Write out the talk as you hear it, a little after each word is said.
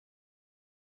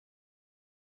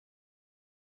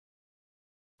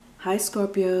Hi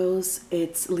Scorpios,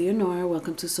 it's Leonora.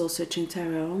 Welcome to Soul Searching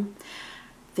Tarot.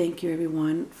 Thank you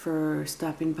everyone for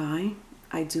stopping by.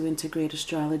 I do integrate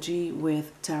astrology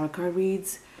with tarot card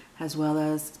reads as well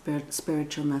as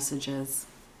spiritual messages.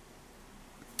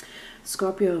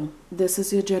 Scorpio, this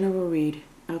is your general read,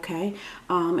 okay?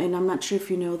 And I'm not sure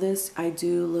if you know this, I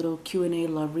do little Q&A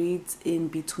love reads in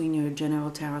between your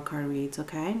general tarot card reads,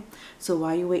 okay? So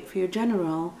while you wait for your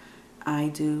general, I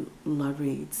do love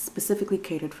reads, specifically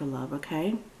catered for love,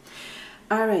 okay?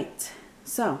 All right,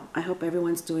 so I hope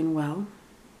everyone's doing well.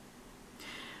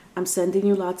 I'm sending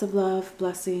you lots of love,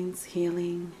 blessings,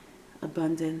 healing,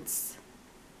 abundance.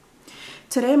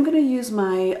 Today I'm going to use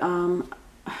my,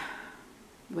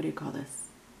 what do you call this?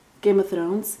 Game of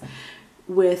Thrones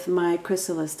with my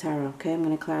Chrysalis Tarot, okay? I'm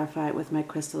going to clarify it with my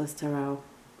Chrysalis Tarot.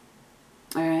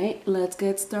 All right, let's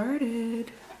get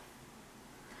started.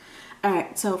 All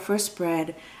right, so first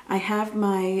spread, I have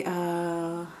my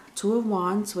Two of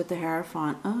Wands with the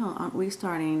Hierophant. Oh, aren't we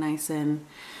starting nice and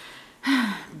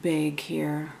big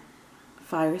here?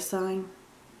 Fire sign,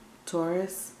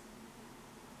 Taurus.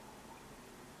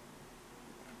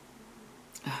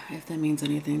 If that means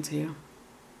anything to you.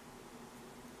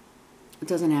 It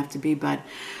doesn't have to be, but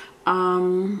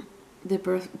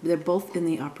they're both in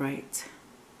the upright.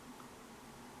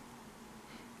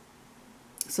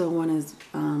 So one is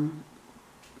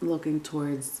looking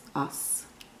towards us.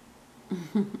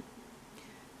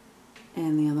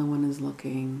 And the other one is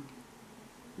looking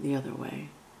the other way.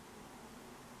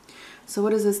 So what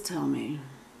does this tell me?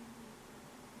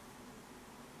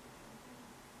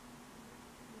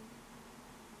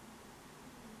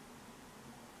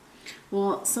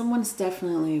 Well, someone's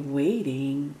definitely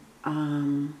waiting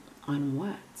on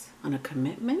what? On a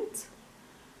commitment?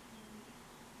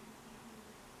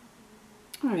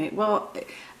 All right, well,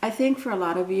 I think for a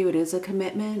lot of you it is a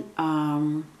commitment.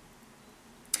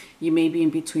 You may be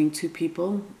in between two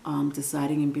people,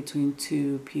 deciding in between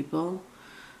two people.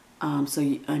 I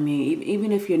mean,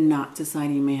 even if you're not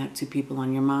deciding, you may have two people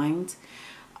on your mind.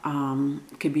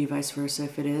 It could be vice versa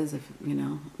if it is, if you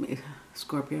know,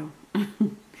 Scorpio.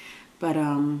 But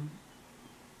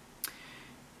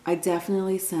I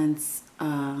definitely sense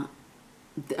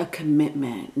a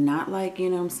commitment, not like, you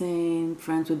know what I'm saying,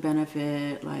 friends with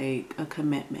benefit, like a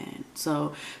commitment.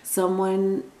 So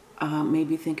someone may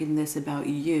be thinking this about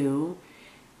you,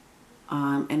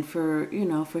 and for, you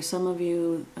know, for some of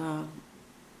you,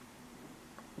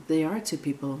 there are two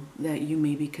people that you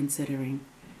may be considering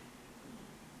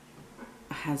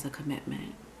has a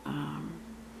commitment.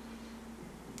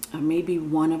 Maybe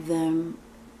one of them,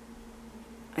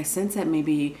 I sense that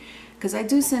maybe, because I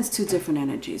do sense two different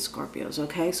energies, Scorpios,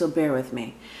 okay? So bear with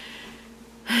me.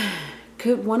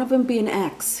 Could one of them be an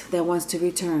ex that wants to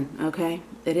return, okay?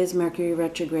 It is Mercury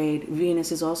retrograde.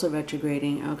 Venus is also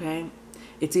retrograding, okay?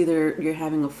 It's either you're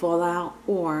having a fallout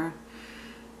or,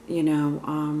 you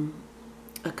know,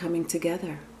 a coming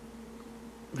together.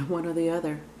 One or the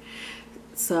other.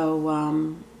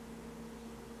 So,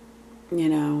 you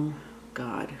know,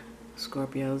 God,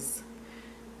 Scorpios.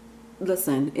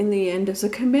 Listen, in the end, there's a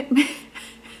commitment.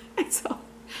 So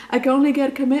I can only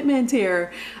get commitment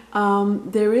here.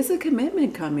 There is a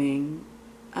commitment coming.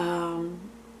 Oh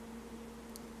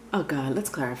God, let's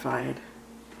clarify it.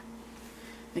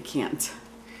 I can't.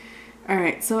 All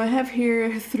right, so I have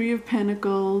here Three of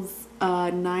Pentacles,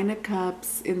 Nine of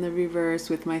Cups in the reverse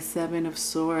with my Seven of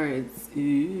Swords.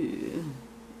 Ew.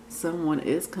 Someone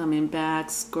is coming back,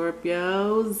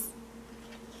 Scorpios.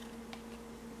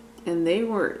 And they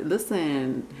were,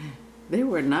 listen, they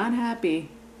were not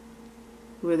happy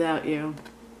without you.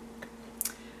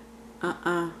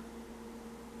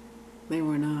 They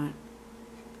were not.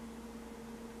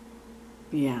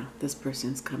 Yeah, this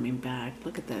person's coming back.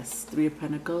 Look at this. Three of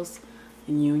Pentacles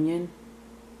in union.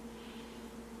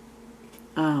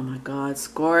 Oh my God,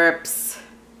 Scorps.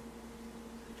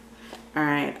 All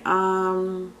right.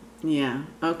 Yeah,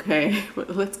 okay.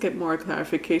 But let's get more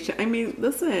clarification. I mean,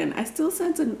 listen, I still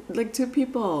sense like two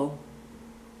people.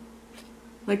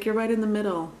 Like you're right in the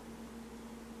middle.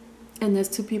 And there's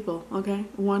two people, okay?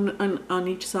 One on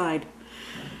each side.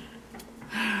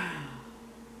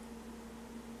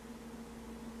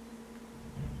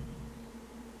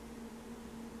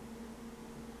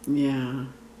 Yeah.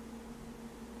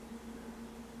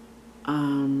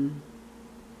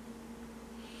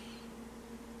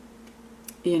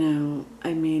 You know,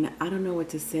 I mean, I don't know what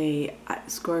to say.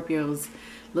 Scorpios,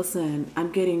 listen,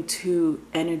 I'm getting two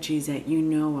energies that you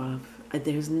know of.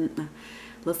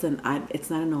 Listen, it's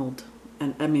not an old,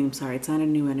 I mean, sorry, it's not a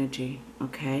new energy,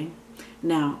 okay?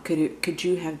 Now, could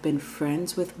you have been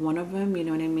friends with one of them? You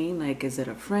know what I mean? Like, is it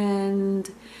a friend?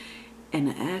 an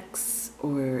ex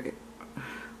or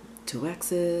two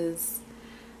exes.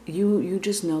 You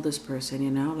just know this person,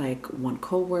 you know, like one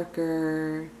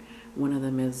coworker, one of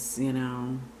them is, you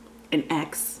know, an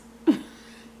ex.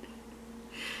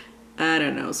 I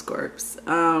don't know, Scorps.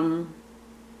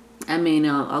 I mean,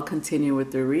 I'll continue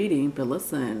with the reading, but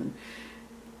listen,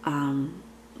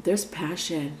 there's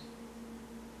passion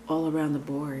all around the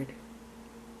board.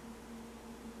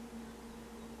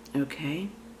 Okay.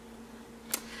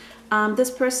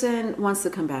 This person wants to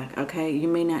come back, okay? You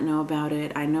may not know about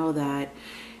it. I know that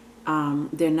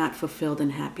they're not fulfilled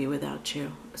and happy without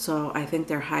you. So I think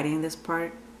they're hiding this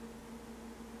part.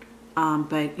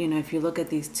 But, you know, if you look at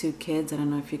these two kids, I don't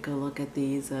know if you could look at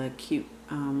these cute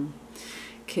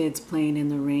kids playing in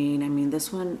the rain. I mean,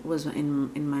 this one was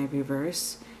in my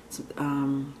reverse.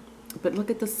 But look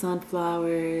at the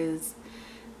sunflowers,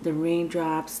 the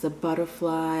raindrops, the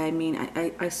butterfly. I mean,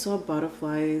 I saw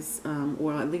butterflies,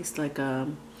 or at least like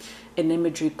an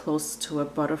imagery close to a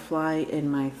butterfly in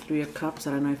my Three of Cups.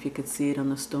 I don't know if you could see it on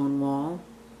the stone wall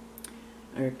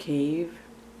or cave.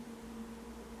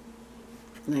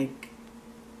 Like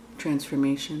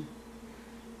transformation.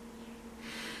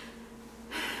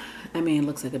 I mean, it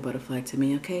looks like a butterfly to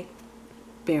me, okay?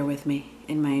 Bear with me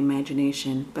in my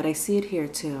imagination. But I see it here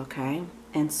too, okay?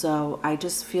 And so I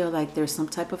just feel like there's some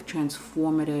type of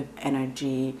transformative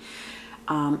energy.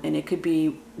 And it could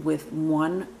be with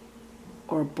one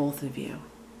or both of you.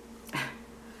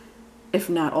 If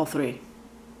not all three.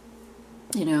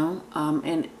 You know?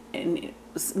 And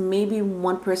maybe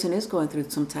one person is going through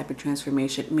some type of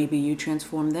transformation. Maybe you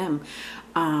transform them.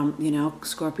 You know,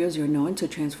 Scorpios, you're known to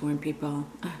transform people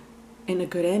in a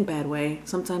good and bad way,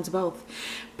 sometimes both.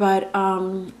 But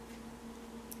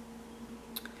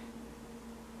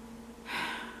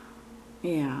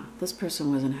yeah, this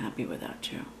person wasn't happy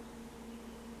without you.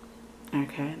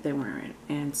 Okay, they weren't.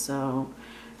 And so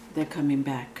they're coming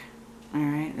back. All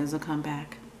right, there's a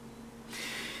comeback.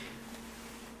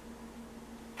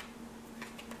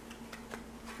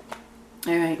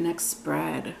 All right, next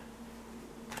spread.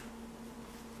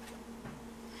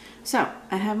 So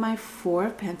I have my Four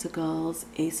of Pentacles,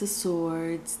 Ace of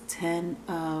Swords, Ten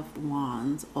of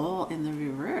Wands, all in the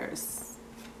reverse.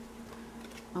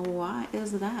 Why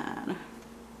is that?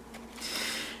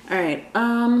 All right,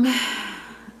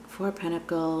 Four of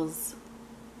Pentacles.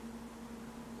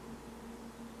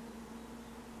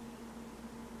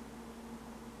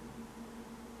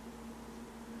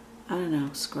 I don't know,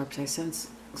 Scorps, I sense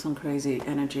some crazy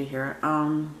energy here.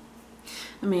 I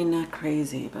mean, not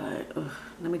crazy, but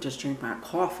let me just drink my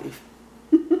coffee.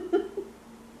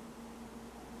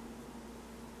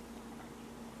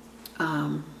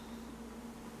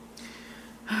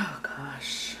 Oh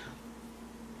gosh.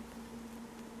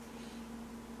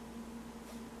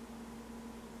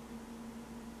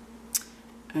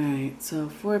 All right, so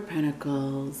Four of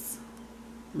Pentacles,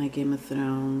 my Game of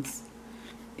Thrones,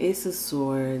 Ace of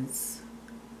Swords,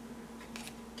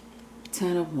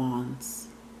 Ten of Wands.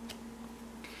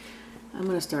 I'm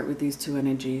going to start with these two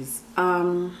energies.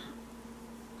 I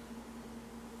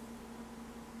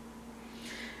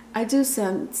do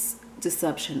sense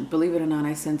deception. Believe it or not,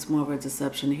 I sense more of a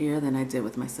deception here than I did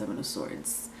with my Seven of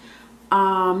Swords.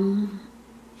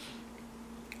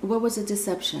 What was a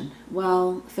deception?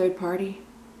 Well, third party.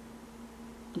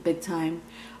 Big time.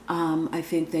 I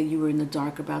think that you were in the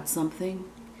dark about something.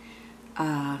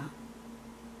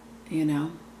 You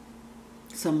know,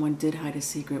 someone did hide a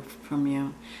secret from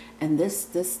you. And this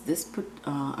put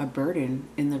a burden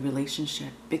in the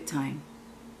relationship, big time.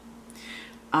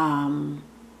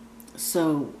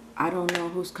 So I don't know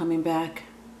who's coming back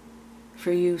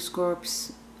for you,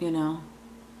 Scorps, you know.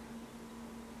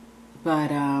 But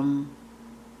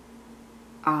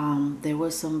there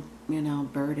was some, you know,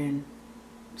 burden,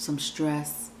 some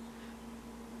stress.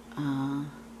 You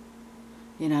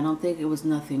know, I don't think it was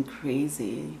nothing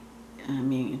crazy. I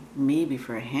mean, maybe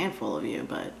for a handful of you,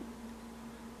 but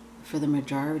for the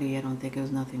majority, I don't think it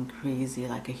was nothing crazy,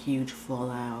 like a huge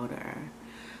fallout or,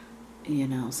 you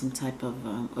know, some type of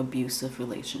abusive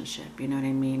relationship. You know what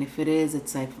I mean? If it is,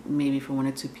 it's like maybe for one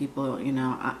or two people, you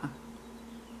know,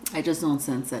 I just don't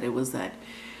sense that it was that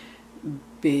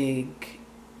big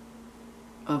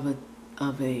of a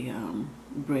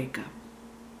breakup,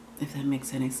 if that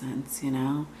makes any sense, you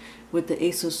know. With the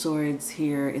Ace of Swords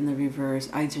here in the reverse,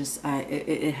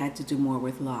 it had to do more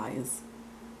with lies.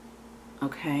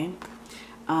 Okay.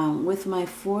 With my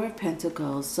Four of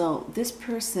Pentacles, so this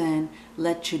person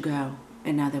let you go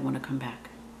and now they want to come back.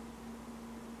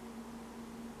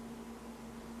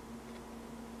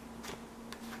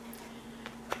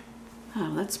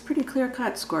 Oh, that's pretty clear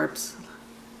cut, Scorps.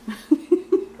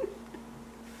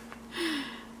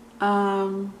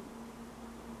 Um,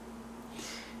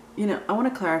 you know, I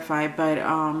want to clarify, but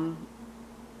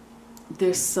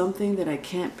there's something that I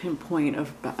can't pinpoint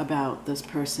about this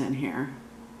person here.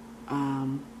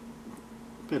 Um,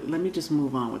 but let me just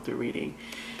move on with the reading.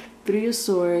 Three of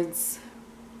Swords,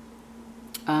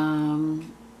 Five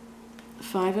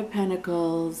of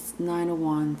Pentacles, Nine of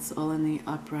Wands, all in the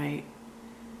upright.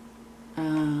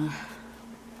 Oh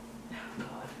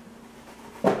God.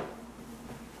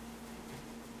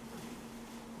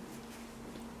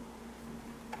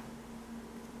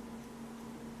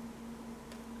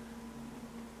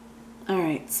 All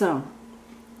right, so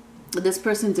this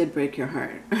person did break your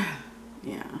heart.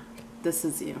 Yeah, this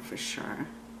is you for sure.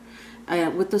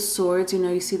 With the swords, you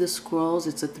know, you see the scrolls.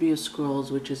 It's a Three of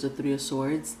Scrolls, which is a Three of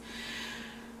Swords.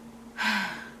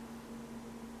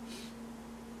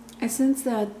 I sense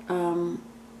that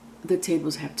the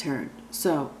tables have turned.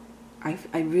 So I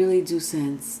really do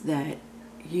sense that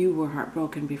you were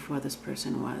heartbroken before this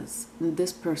person was. And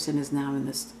this person is now in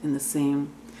the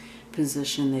same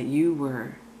position that you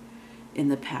were in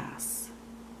the past.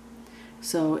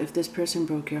 So if this person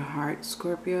broke your heart,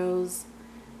 Scorpios,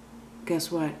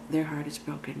 guess what? Their heart is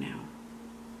broken now.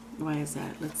 Why is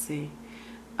that? Let's see.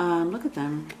 Look at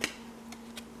them.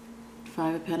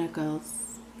 Five of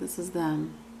Pentacles. This is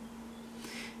them.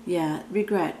 Yeah,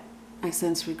 regret. I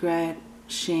sense regret,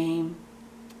 shame,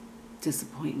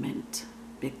 disappointment,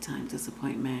 big time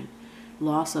disappointment,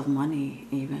 loss of money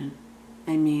even.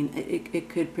 I mean, it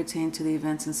could pertain to the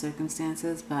events and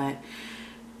circumstances, but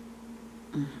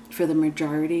for the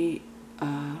majority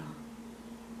of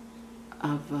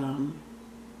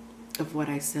what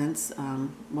I sense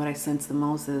the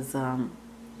most is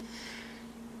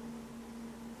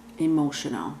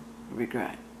emotional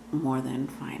regret more than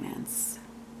finance.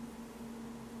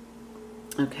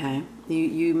 Okay,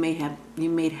 you may have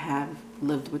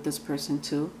lived with this person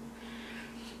too.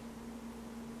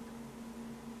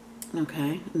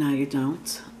 Okay, now you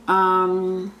don't.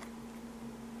 Nine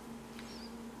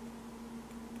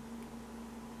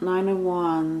of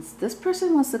Wands. This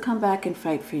person wants to come back and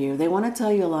fight for you. They want to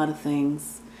tell you a lot of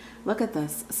things. Look at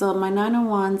this. So my Nine of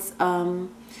Wands,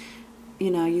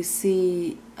 you know, you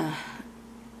see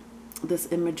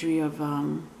this imagery of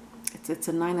it's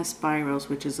a Nine of Spirals,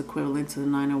 which is equivalent to the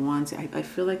Nine of Wands. I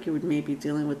feel like you would maybe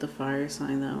dealing with the fire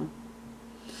sign though.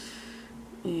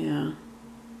 Yeah.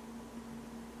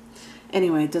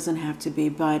 Anyway, it doesn't have to be,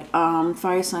 but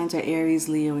fire signs are Aries,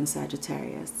 Leo, and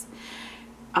Sagittarius.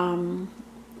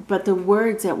 But the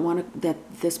words that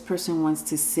this person wants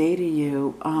to say to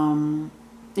you,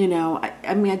 you know,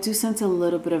 I mean, I do sense a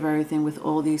little bit of everything with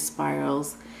all these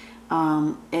spirals,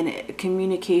 and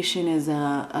communication is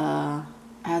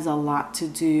has a lot to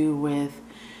do with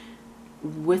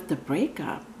the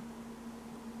breakup.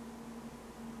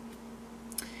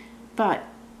 But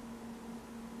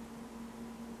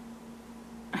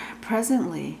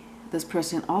presently, this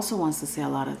person also wants to say a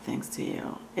lot of things to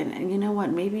you, and you know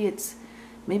what? Maybe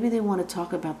they want to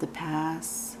talk about the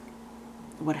past,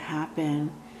 what happened,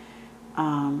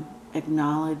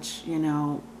 acknowledge, you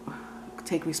know,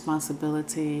 take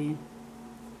responsibility,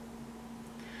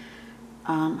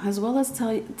 as well as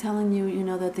telling you, you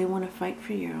know, that they want to fight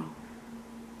for you.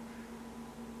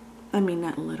 I mean,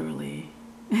 not literally,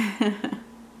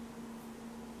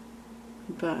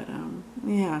 but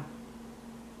yeah.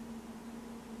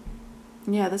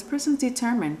 Yeah, this person's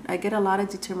determined. I get a lot of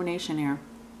determination here.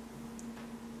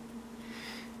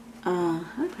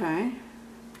 Okay.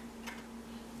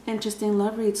 Interesting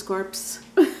love read, Scorps.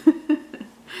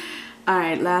 All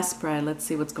right, last spread. Let's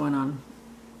see what's going on.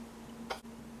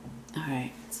 All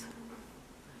right.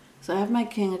 So I have my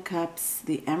King of Cups,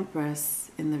 the Empress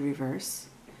in the reverse,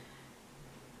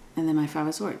 and then my Five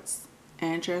of Swords.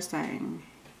 Interesting.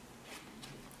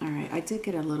 All right, I did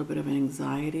get a little bit of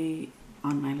anxiety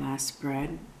on my last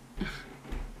spread.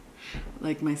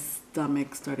 Like my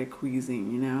stomach started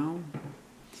queasing, you know?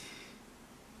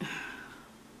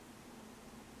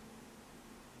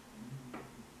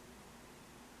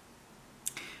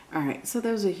 All right, so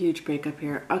there was a huge breakup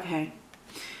here. Okay.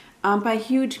 By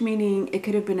huge meaning, it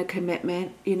could have been a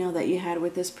commitment, you know, that you had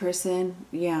with this person.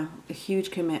 Yeah, a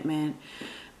huge commitment.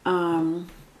 It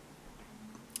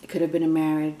could have been a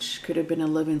marriage, could have been a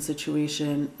living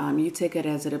situation. You take it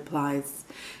as it applies.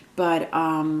 But,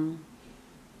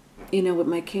 you know, with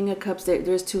my King of Cups,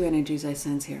 there's two energies I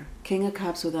sense here. King of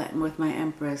Cups with my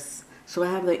Empress. So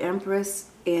I have the Empress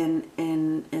in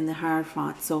the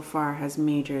Hierophant so far has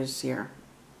majors here.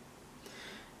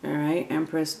 All right,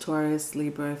 Empress, Taurus,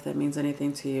 Libra, if that means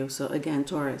anything to you. So again,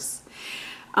 Taurus.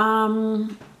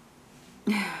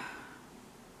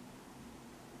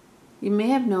 You may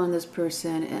have known this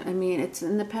person. I mean, it's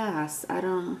in the past. I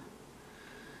don't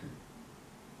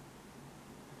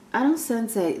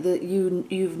sense that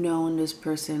you've known this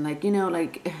person. Like, you know,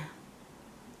 like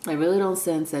I really don't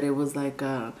sense that it was like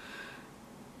a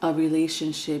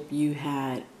relationship you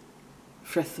had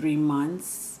for 3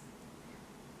 months.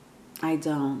 I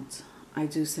don't. I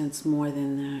do sense more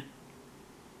than that.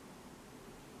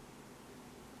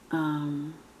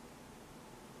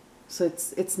 So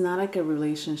it's not like a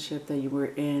relationship that you were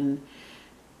in.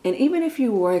 And even if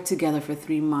you were together for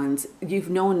 3 months, you've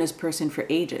known this person for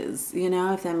ages, you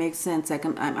know, if that makes sense. Like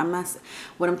I'm not,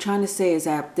 what I'm trying to say is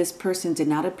that this person did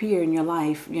not appear in your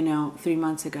life, you know, 3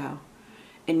 months ago,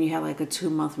 and you had like a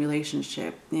 2-month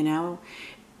relationship, you know.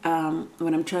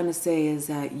 What I'm trying to say is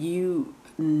that you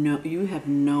have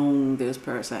known this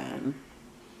person,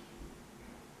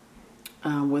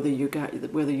 whether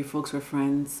you folks were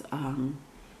friends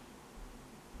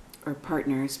or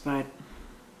partners, but.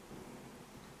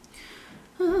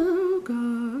 Oh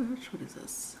gosh, what is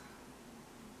this?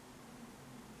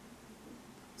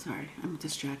 Sorry, I'm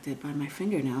distracted by my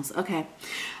fingernails. Okay.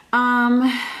 All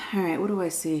right, what do I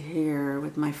see here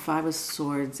with my 5 of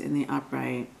Swords in the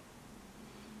upright?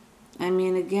 I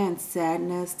mean, again,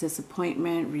 sadness,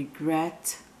 disappointment,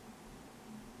 regret.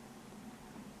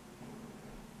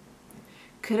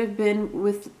 Could have been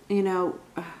with, you know,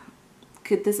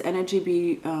 could this energy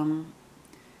be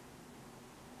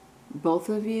both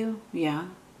of you? Yeah.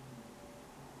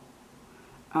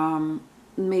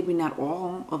 Maybe not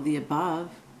all of the above.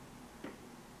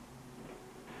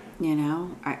 You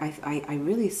know, I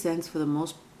really sense for the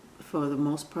most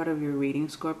part of your reading,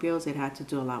 Scorpios, it had to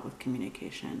do a lot with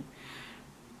communication.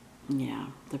 Yeah,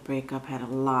 the breakup had a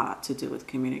lot to do with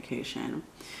communication.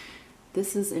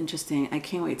 This is interesting. I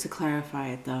can't wait to clarify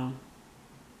it though.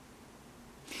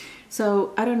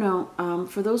 So, I don't know,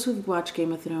 for those who've watched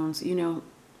Game of Thrones, you know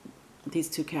these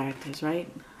 2 characters, right?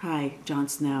 Hi, Jon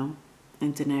Snow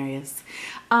and Daenerys.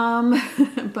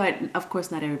 But of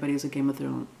course not everybody is a Game of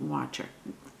Thrones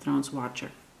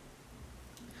watcher.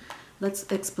 Let's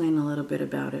explain a little bit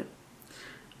about it.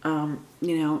 You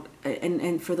know,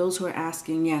 and for those who are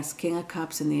asking, yes, King of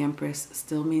Cups and the Empress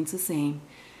still means the same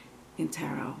in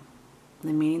tarot.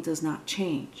 The meaning does not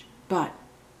change. But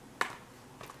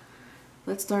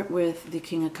let's start with the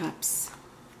King of Cups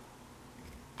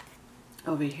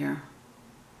over here.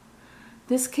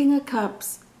 This King of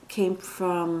Cups came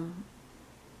from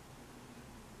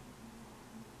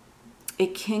a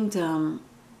kingdom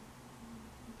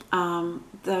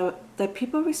that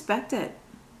people respected,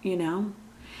 you know,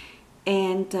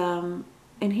 and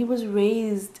he was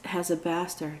raised as a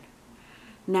bastard.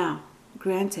 Now,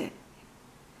 granted,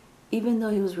 even though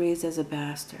he was raised as a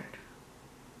bastard,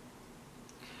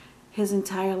 his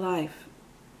entire life,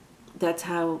 that's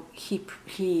how he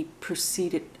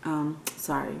proceeded.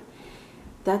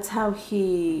 That's how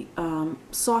he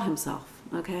saw himself.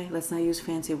 Okay, let's not use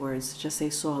fancy words. Just say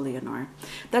saw, Leonore.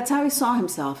 That's how he saw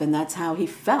himself, and that's how he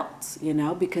felt. You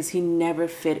know, because he never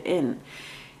fit in.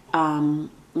 You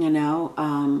know,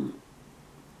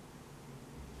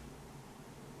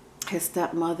 his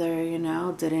stepmother, you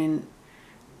know, didn't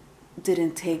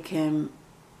take him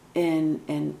in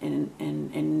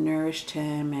and nourished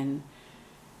him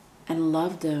and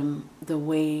loved him the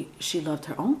way she loved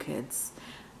her own kids.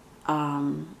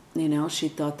 You know, she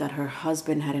thought that her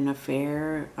husband had an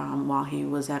affair while he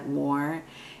was at war,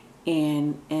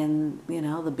 and you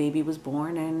know, the baby was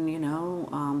born, and you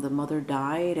know, the mother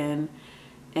died,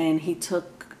 and he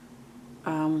took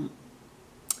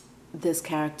this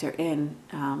character in,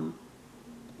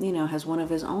 you know, as one of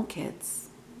his own kids.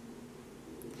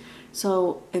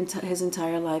 So his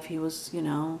entire life he was, you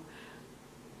know,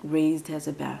 raised as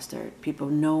a bastard. People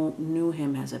knew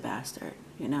him as a bastard.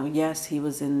 You know, yes, he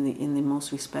was in the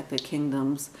most respected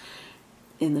kingdoms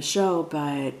in the show,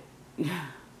 but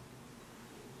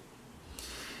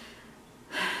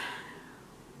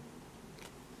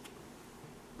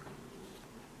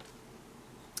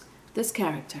this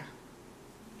character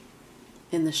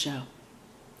in the show,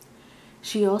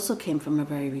 she also came from a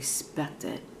very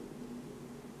respected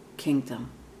kingdom.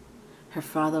 Her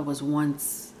father was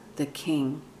once the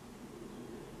king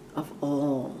of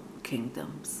all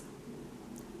kingdoms.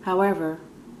 However,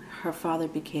 her father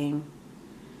became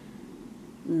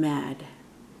mad,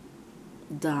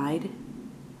 died,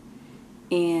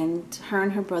 and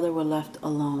her brother were left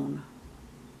alone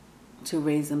to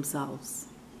raise themselves.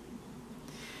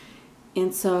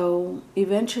 And so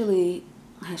eventually,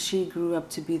 as she grew up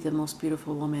to be the most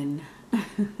beautiful woman,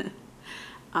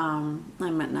 I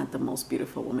meant not the most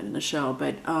beautiful woman in the show,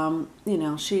 but you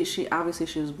know, she obviously,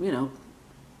 she was, you know,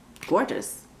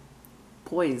 gorgeous,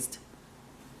 poised,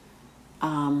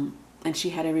 And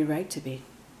she had every right to be.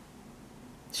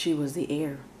 She was the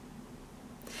heir.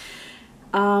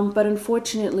 But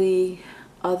unfortunately,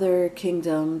 other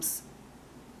kingdoms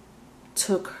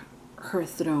took her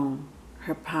throne,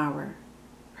 her power,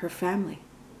 her family.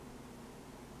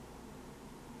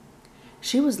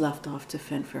 She was left off to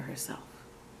fend for herself.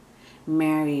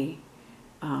 Marry,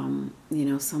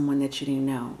 someone that you didn't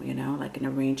know, like an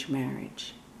arranged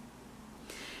marriage.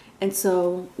 And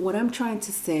so what I'm trying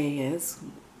to say is,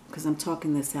 because I'm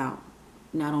talking this out,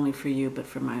 not only for you, but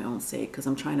for my own sake, because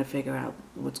I'm trying to figure out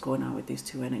what's going on with these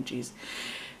two energies.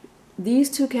 These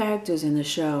two characters in the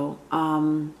show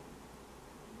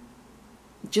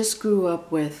just grew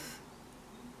up with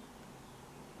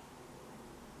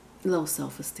low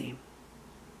self-esteem.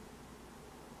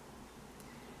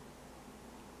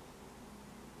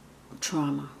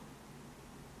 Trauma,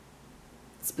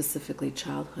 specifically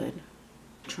childhood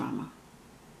trauma,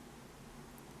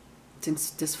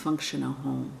 dysfunctional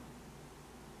home.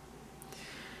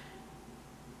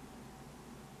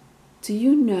 Do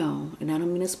you know, and I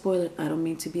don't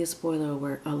mean to be a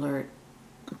spoiler alert,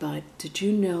 but did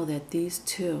you know that these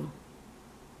two,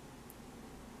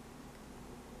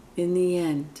 in the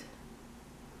end,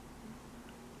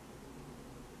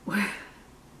 were,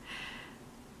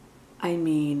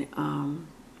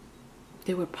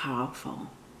 they were powerful.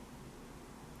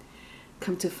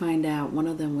 Come to find out, one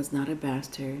of them was not a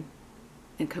bastard,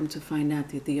 and come to find out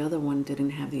that the other one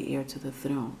didn't have the heir to the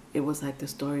throne. It was like the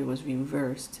story was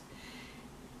reversed.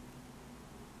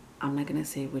 I'm not going to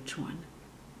say which one,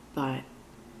 but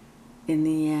in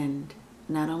the end,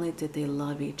 not only did they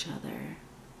love each other,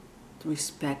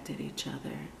 respected each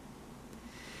other,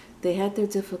 they had their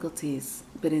difficulties,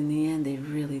 but in the end, they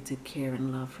really did care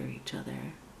and love for each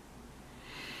other.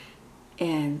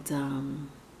 And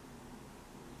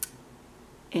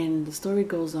the story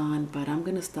goes on, but I'm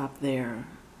going to stop there.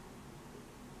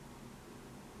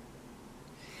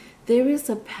 There is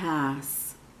a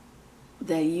past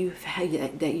that you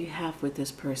have with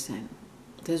this person.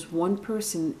 There's one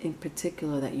person in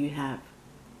particular that you have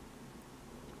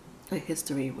a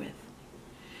history with.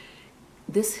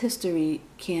 This history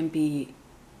can be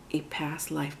a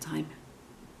past lifetime.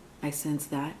 I sense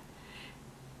that.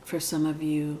 For some of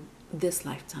you, this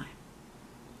lifetime.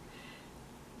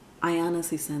 I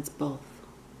honestly sense both.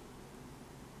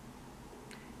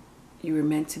 You were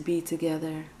meant to be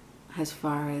together as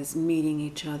far as meeting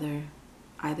each other,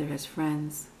 either as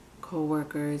friends,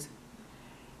 co-workers,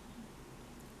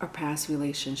 or past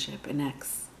relationship, an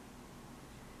ex.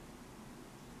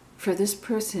 For this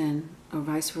person, or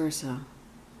vice versa,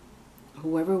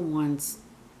 whoever wants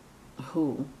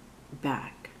who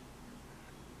back,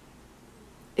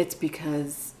 it's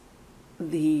because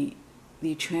the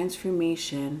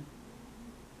transformation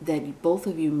that both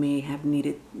of you may have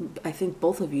needed, I think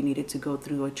both of you needed to go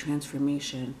through a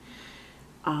transformation,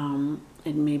 and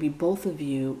maybe both of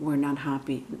you were not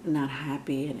happy,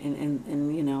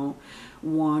 and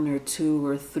one or two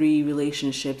or three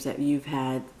relationships that you've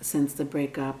had since the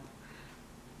breakup.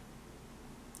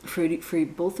 For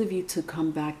both of you to come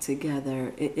back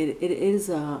together, it's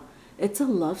a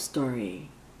love story.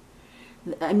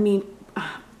 I mean,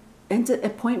 and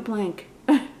at point blank,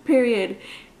 period.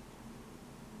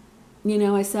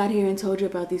 I sat here and told you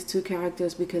about these two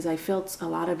characters because I felt a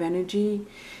lot of energy.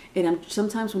 And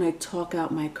sometimes when I talk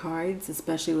out my cards,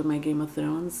 especially with my Game of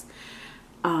Thrones,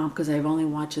 because I've only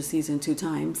watched a season 2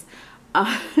 times,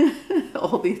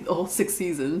 all 6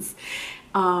 seasons,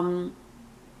 and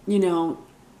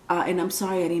I'm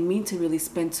sorry, I didn't mean to really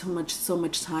spend so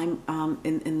much time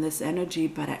in this energy,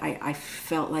 but I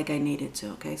felt like I needed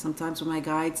to. Okay, sometimes when my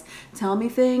guides tell me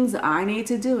things, I need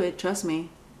to do it. Trust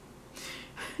me.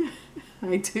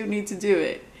 I do need to do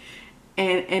it.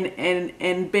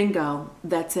 And bingo,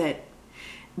 that's it.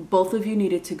 Both of you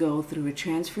needed to go through a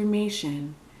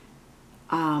transformation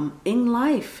in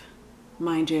life,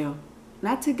 mind you.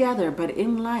 Not together, but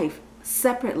in life,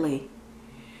 separately,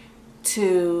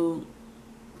 to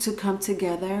come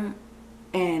together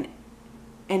and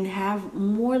have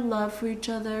more love for each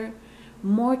other,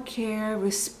 more care,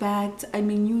 respect, I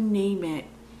mean, you name it.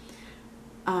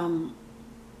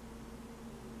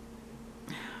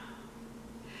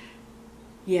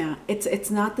 Yeah, it's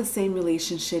not the same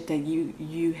relationship that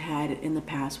you had in the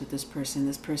past with this person.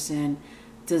 This person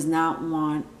does not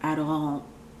want at all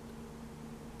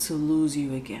to lose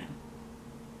you again.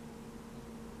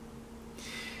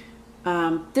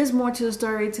 There's more to the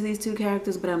story to these two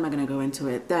characters, but I'm not going to go into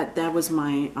it. That was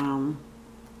my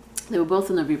they were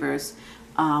both in the reverse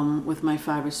with my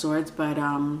 5 of Swords, but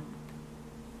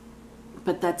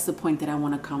that's the point that I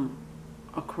want to come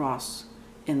across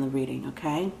in the reading,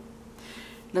 okay?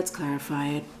 Let's clarify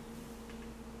it.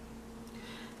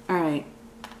 All right.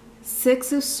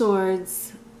 Six of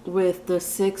Swords with the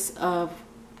Six of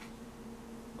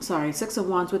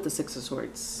Wands with the Six of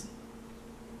Swords.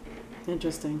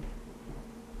 Interesting.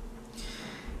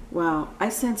 Wow, I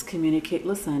sense communicate.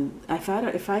 Listen,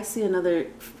 if I see another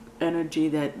energy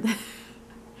that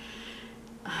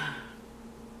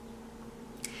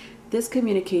there's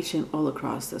communication all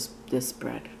across this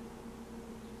spread.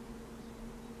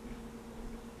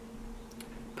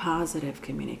 Positive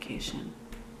communication.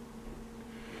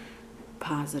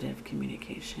 Positive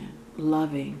communication.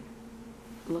 Loving.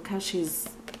 Look how she's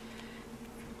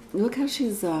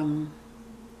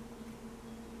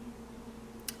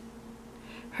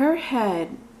her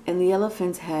head and the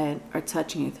elephant's head are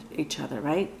touching each other,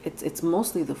 right? It's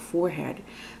mostly the forehead,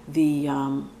 the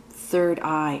third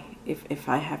eye, if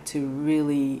I have to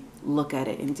really look at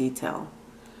it in detail,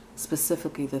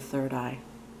 specifically the third eye.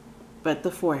 But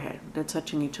the forehead, they're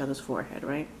touching each other's forehead,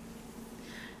 right?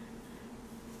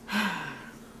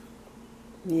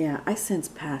 Yeah, I sense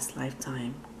past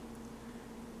lifetime.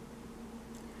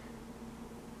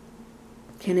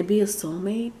 Can it be a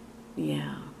soulmate?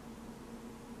 Yeah.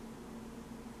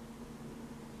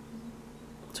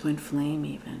 Twin flame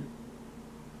even.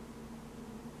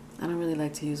 I don't really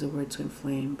like to use the word twin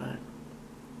flame, but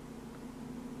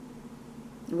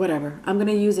whatever. I'm going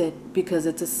to use it because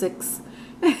it's a 6.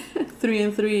 3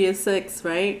 and 3 is 6,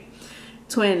 right?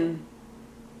 Twin.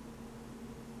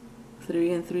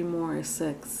 3 and 3 more is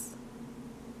 6.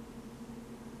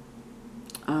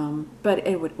 But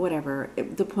it would, whatever.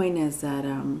 The point is that,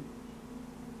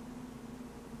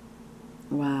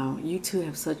 wow, you two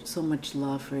have so much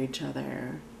love for each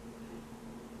other.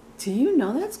 Do you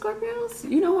know that, Scorpios?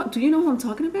 You know what? Do you know who I'm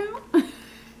talking about?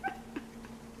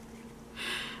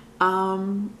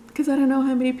 Because I don't know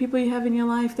how many people you have in your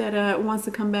life that wants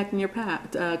to come back in your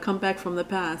past, come back from the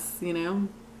past, you know,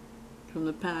 from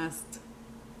the past.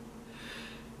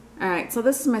 All right, so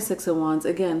this is my 6 of Wands.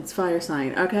 Again, it's fire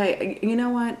sign. Okay, you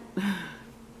know what?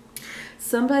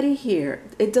 Somebody here,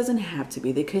 it doesn't have to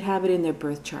be. They could have it in their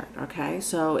birth chart, okay?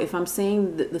 So if I'm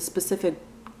saying the specific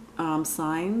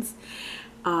signs,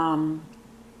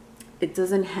 it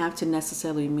doesn't have to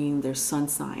necessarily mean their sun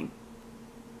sign.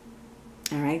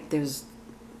 All right,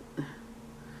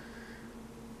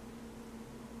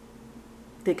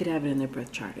 they could have it in their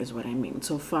birth chart is what I mean.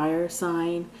 So fire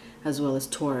sign as well as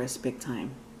Taurus, big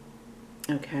time.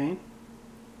 Okay.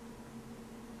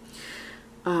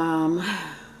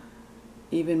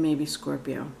 Even maybe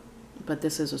Scorpio, but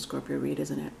this is a Scorpio read,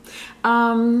 isn't it?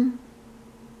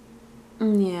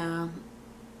 Yeah.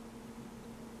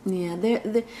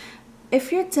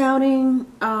 If you're doubting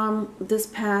this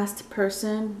past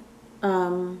person,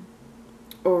 or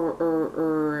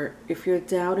if you're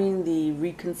doubting the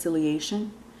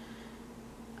reconciliation,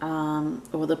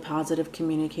 or the positive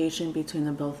communication between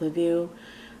the both of you,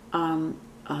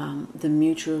 the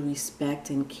mutual respect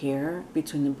and care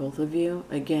between the both of you.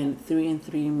 Again, 3 and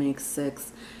 3 makes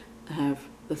 6. I have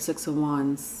the 6 of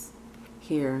Wands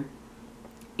here,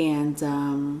 and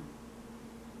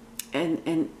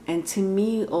to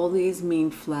me, all these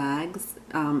mean flags.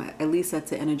 At least that's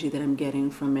the energy that I'm getting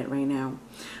from it right now.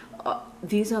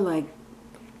 These are like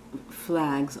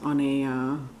flags on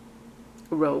a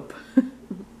rope.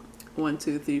 1,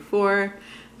 2, 3, 4,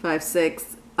 5,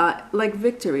 6. Like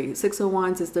victory. 6 of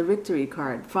Wands is the victory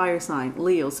card. Fire sign,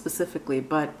 Leo specifically,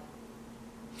 but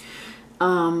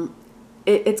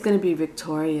it's going to be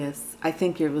victorious. I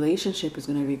think your relationship is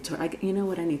going to be victorious. You know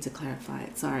what? I need to clarify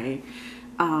it. Sorry.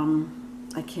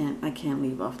 I can't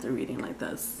leave off the reading like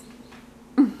this.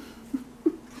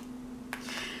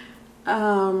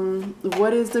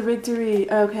 What is the victory?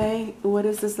 Okay, what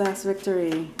is this last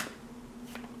victory?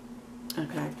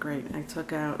 Okay, great. I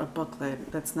took out a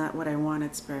booklet. That's not what I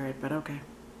wanted, Spirit, but okay.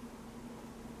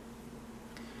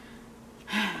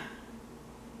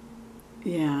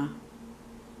 Yeah.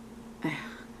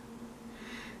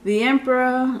 The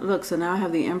Emperor. Look, so now I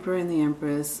have the Emperor and the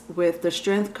Empress with the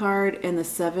Strength card and the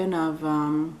 7 of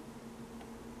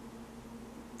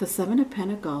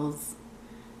Pentacles,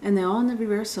 and they're all in the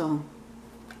reversal.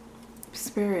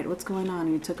 Spirit, what's going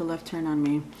on? You took a left turn on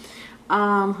me.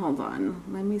 Hold on.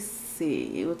 Let me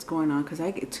see what's going on, because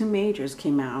 2 majors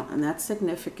came out, and that's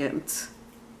significant.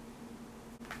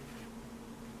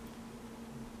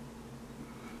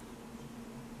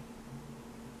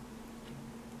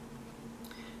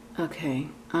 Okay.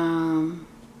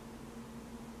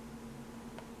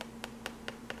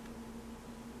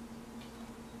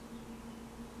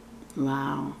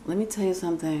 Wow. Let me tell you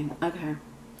something. Okay.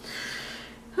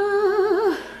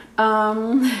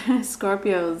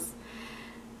 Scorpios.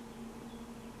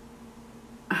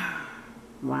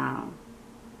 Wow.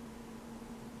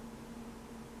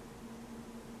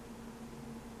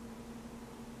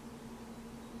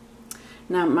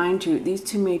 Now, mind you, these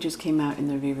two majors came out in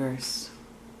the reverse.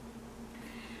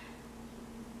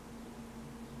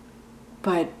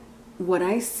 But what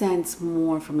I sense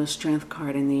more from the Strength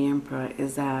card in the Emperor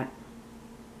is that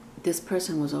this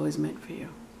person was always meant for you.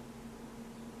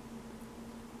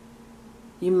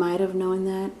 You might have known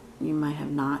that. You might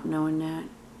have not known that.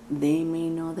 They may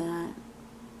know that.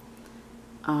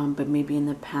 But maybe in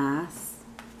the past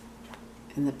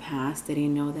they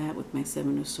didn't know that with my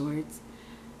Seven of Swords,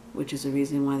 which is the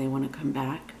reason why they want to come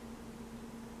back.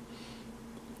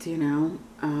 You know,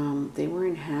 they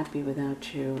weren't happy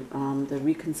without you. The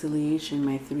reconciliation,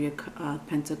 my Three of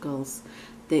Pentacles,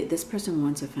 this person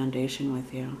wants a foundation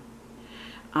with you.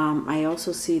 I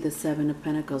also see the Seven of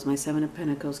Pentacles. My Seven of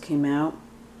Pentacles came out.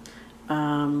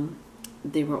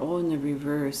 They were all in the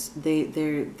reverse.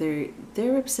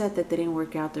 They're upset that they didn't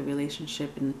work out the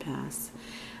relationship in the past.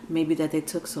 Maybe that they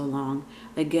took so long.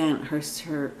 Again, her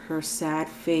sad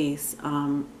face,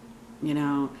 you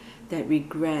know, that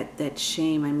regret, that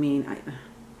shame. I mean,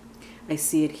 I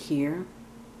see it here.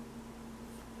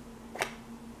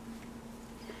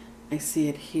 I see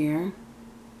it here.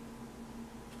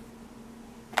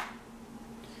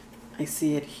 I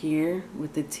see it here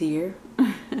with the tear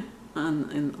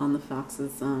on the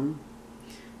fox's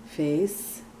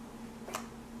face.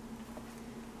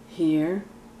 Here.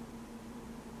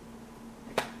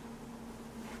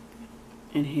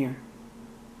 And here.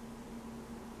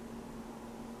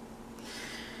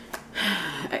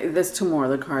 There's two more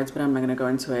of the cards, but I'm not going to go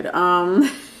into it.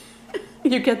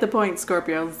 You get the point,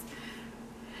 Scorpios.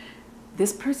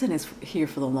 This person is here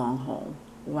for the long haul.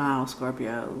 Wow,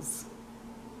 Scorpios.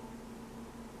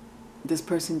 This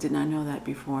person did not know that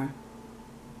before.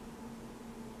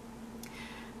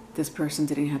 This person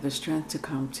didn't have the strength to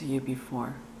come to you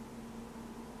before.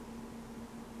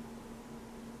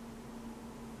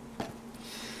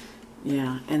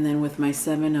 Yeah, and then with my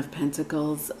Seven of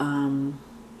Pentacles in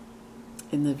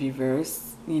the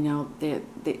reverse, you know, they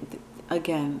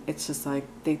again, it's just like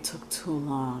they took too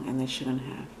long and they shouldn't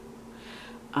have.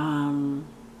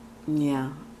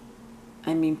 Yeah.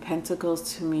 I mean,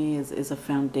 Pentacles to me is a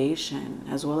foundation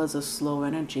as well as a slow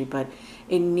energy, but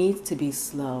it needs to be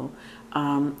slow.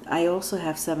 I also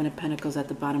have Seven of Pentacles at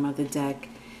the bottom of the deck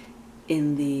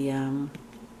in the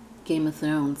Game of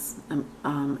Thrones,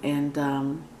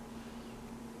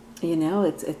 you know,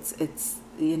 it's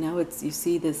you know, it's, you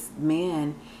see this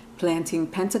man planting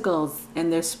pentacles,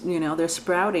 and they're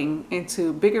sprouting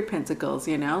into bigger pentacles,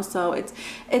 you know. So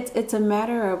it's a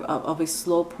matter of a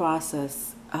slow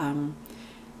process.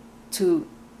 To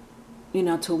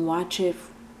watch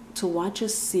a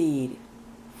seed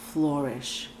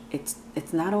flourish. It's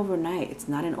not overnight. It's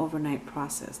not an overnight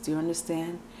process. Do you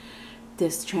understand?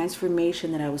 This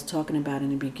transformation that I was talking about in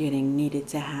the beginning needed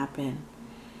to happen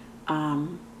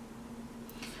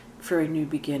for a new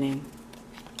beginning.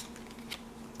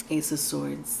 Ace of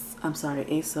Swords. I'm sorry,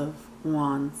 Ace of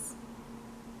Wands.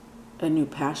 A new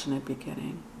passionate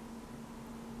beginning.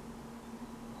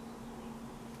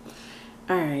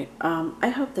 All right, I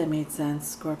hope that made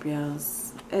sense,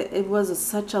 Scorpios. It was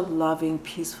such a loving,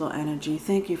 peaceful energy.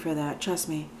 Thank you for that. Trust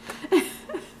me.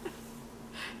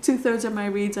 2/3 of my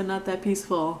reads are not that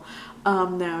peaceful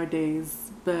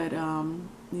nowadays. But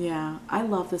yeah, I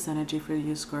love this energy for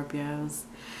you, Scorpios.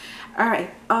 All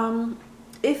right,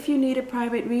 if you need a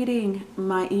private reading,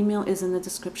 my email is in the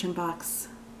description box.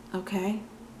 Okay?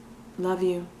 Love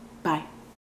you. Bye.